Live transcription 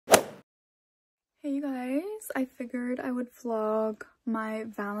Hey guys, I figured I would vlog my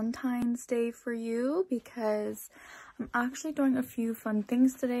Valentine's Day for you because I'm actually doing a few fun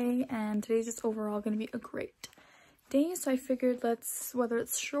things today, and today's just overall going to be a great day. So I figured whether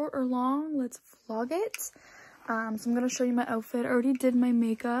it's short or long, let's vlog it. So I'm going to show you my outfit. I already did my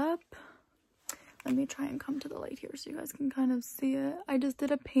makeup. Let me try and come to the light here so you guys can kind of see it. I just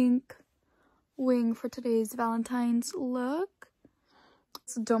did a pink wing for today's Valentine's look.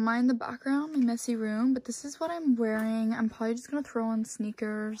 So don't mind the background, my messy room, but this is what I'm wearing. I'm probably just gonna throw on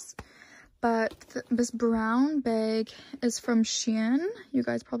sneakers, but this brown bag is from Shein. You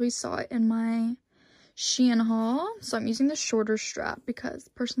guys probably saw it in my Shein haul. So I'm using the shorter strap because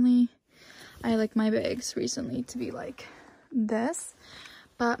personally I like my bags recently to be like this.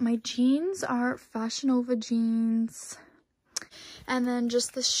 But my jeans are Fashion Nova jeans, and then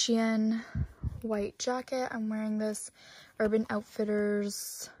just the Shein white jacket. I'm wearing this Urban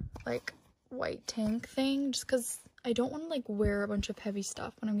Outfitters like white tank thing just because I don't want to like wear a bunch of heavy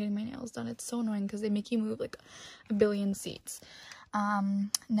stuff when I'm getting my nails done. It's so annoying because they make you move like a billion seats.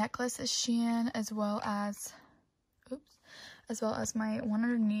 Necklace is Shein, as well as my one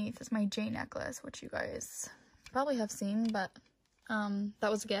underneath is my J necklace, which you guys probably have seen, but that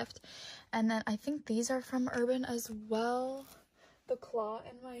was a gift. And then I think these are from Urban as well. The claw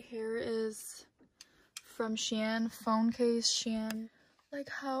in my hair is from Shein. Phone case Shein. Like,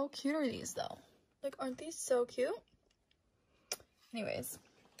 how cute are these though? Like, aren't these so cute? Anyways,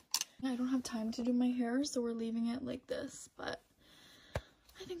 I don't have time to do my hair, so we're leaving it like this, but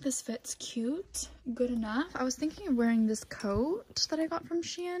I think this fits cute, good enough. I was thinking of wearing this coat that I got from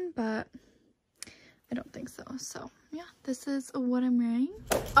Shein, but I don't think so. So yeah, this is what I'm wearing.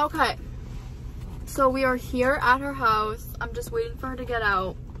 Okay, so we are here at her house. I'm just waiting for her to get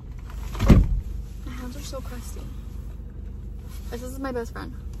out. My hands are so crusty. This is my best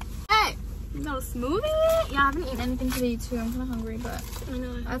friend. Hey, you got a smoothie? Yeah, I haven't eaten anything today too. I'm kind of hungry, but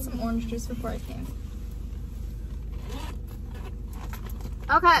I had some orange juice before I came.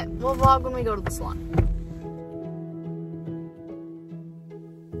 Okay, we'll vlog when we go to the salon.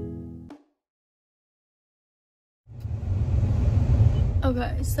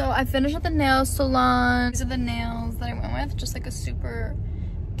 Okay, so I finished at the nail salon. These are the nails that I went with, just like a super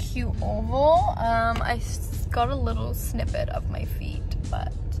cute oval. I got a little snippet of my feet,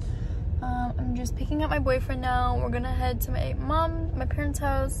 but I'm just picking up my boyfriend now. We're gonna head to my parents'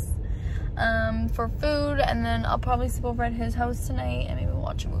 house for food, and then I'll probably sleep over at his house tonight and maybe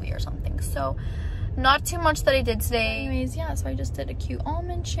watch a movie or something. So not too much that I did today. Anyways, yeah, so I just did a cute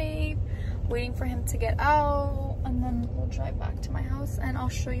almond shape, waiting for him to get out, and then we'll drive back to my house and I'll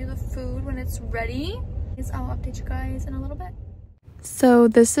show you the food when it's ready. I'll update you guys in a little bit. So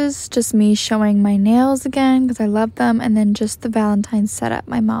this is just me showing my nails again because I love them, and then just the Valentine's setup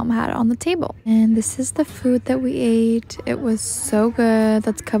my mom had on the table. And this is the food that we ate. It was so good.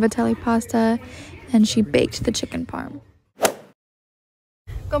 That's cavatelli pasta, and she baked the chicken parm.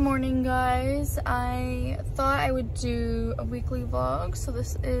 Good morning, guys. I thought I would do a weekly vlog. So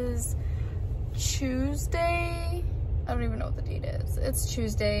this is Tuesday. I don't even know what the date is. It's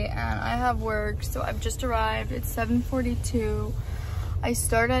Tuesday and I have work, so I've just arrived. It's 7:42. I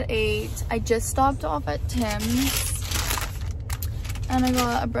start at 8. I just stopped off at Tim's and I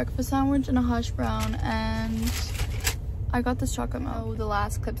got a breakfast sandwich and a hash brown, and I got this chocolate milk. The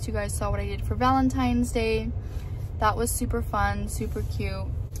last clips you guys saw what I did for Valentine's Day. That was super fun, super cute.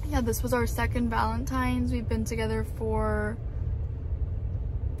 Yeah, this was our second Valentine's. We've been together for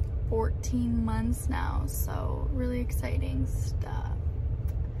 14 months now, so really exciting stuff.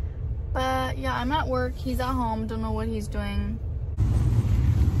 But yeah, I'm at work, he's at home, don't know what he's doing.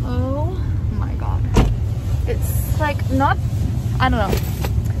 Oh my god, it's like not, I don't know,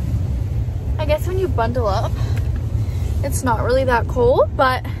 I guess when you bundle up it's not really that cold,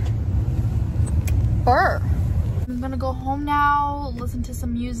 but burr. I'm gonna go home now, listen to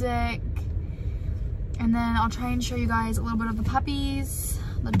some music, and then I'll try and show you guys a little bit of the puppies,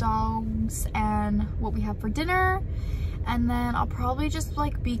 the dogs, and what we have for dinner. And then I'll probably just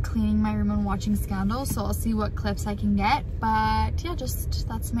like be cleaning my room and watching Scandal, so I'll see what clips I can get. But yeah, just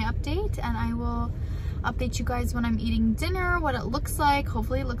that's my update, and I will update you guys when I'm eating dinner, what it looks like.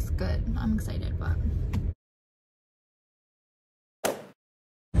 Hopefully it looks good. I'm excited. But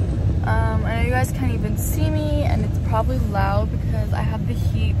I know you guys can't even see me, and it's probably loud because I have the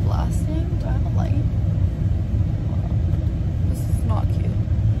heat blasting. Do I have a light? This is not cute.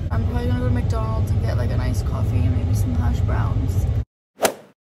 I'm probably gonna go to McDonald's and get like a nice coffee and maybe some hash browns.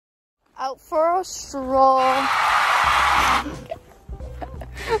 Out for a stroll.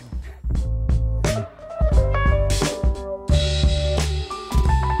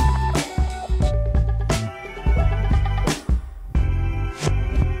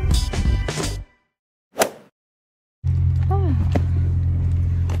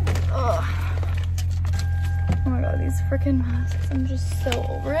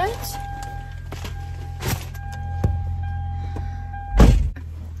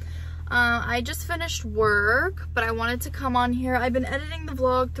 I just finished work, but I wanted to come on here. I've been editing the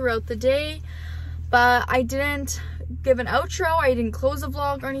vlog throughout the day, but I didn't give an outro. I didn't close the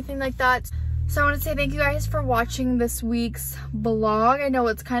vlog or anything like that. So I want to say thank you guys for watching this week's vlog. I know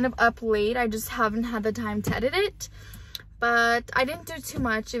it's kind of up late. I just haven't had the time to edit it, but I didn't do too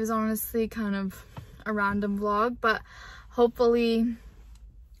much. It was honestly kind of a random vlog, but hopefully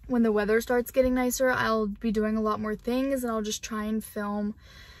when the weather starts getting nicer, I'll be doing a lot more things, and I'll just try and film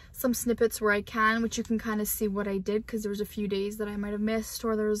some snippets where I can, which you can kind of see what I did, because there was a few days that I might have missed,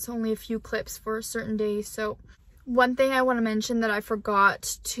 or there's only a few clips for a certain day. So one thing I want to mention that I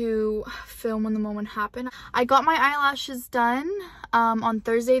forgot to film when the moment happened, I got my eyelashes done on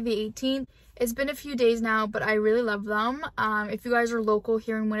Thursday the 18th. It's been a few days now, but I really love them. If you guys are local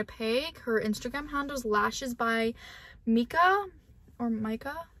here in Winnipeg, her Instagram handle is Lashes by Mika or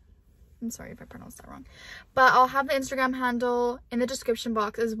Micah. I'm sorry if I pronounced that wrong, but I'll have the Instagram handle in the description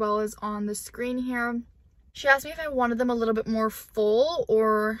box as well as on the screen here. She asked me if I wanted them a little bit more full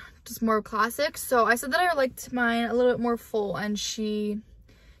or just more classic, so I said that I liked mine a little bit more full, and she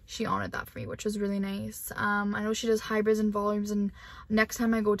honored that for me, which was really nice. I know she does hybrids and volumes, and next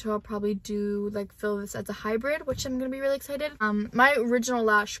time I go to her, I'll probably do like fill this as a hybrid, which I'm gonna be really excited. My original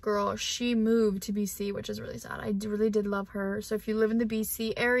lash girl, she moved to BC, which is really sad. I really did love her. So if you live in the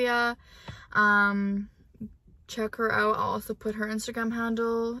BC area, check her out. I'll also put her Instagram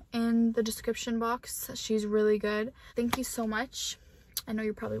handle in the description box. She's really good. Thank you so much. I know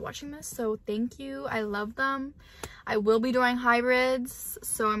you're probably watching this, so thank you. I love them. I will be doing hybrids,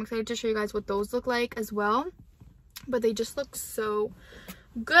 so I'm excited to show you guys what those look like as well. But they just look so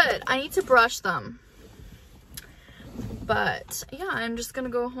good. I need to brush them. But yeah, I'm just gonna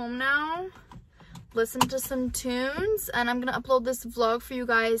go home now, listen to some tunes, and I'm gonna upload this vlog for you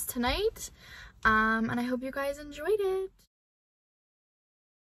guys tonight. And I hope you guys enjoyed it.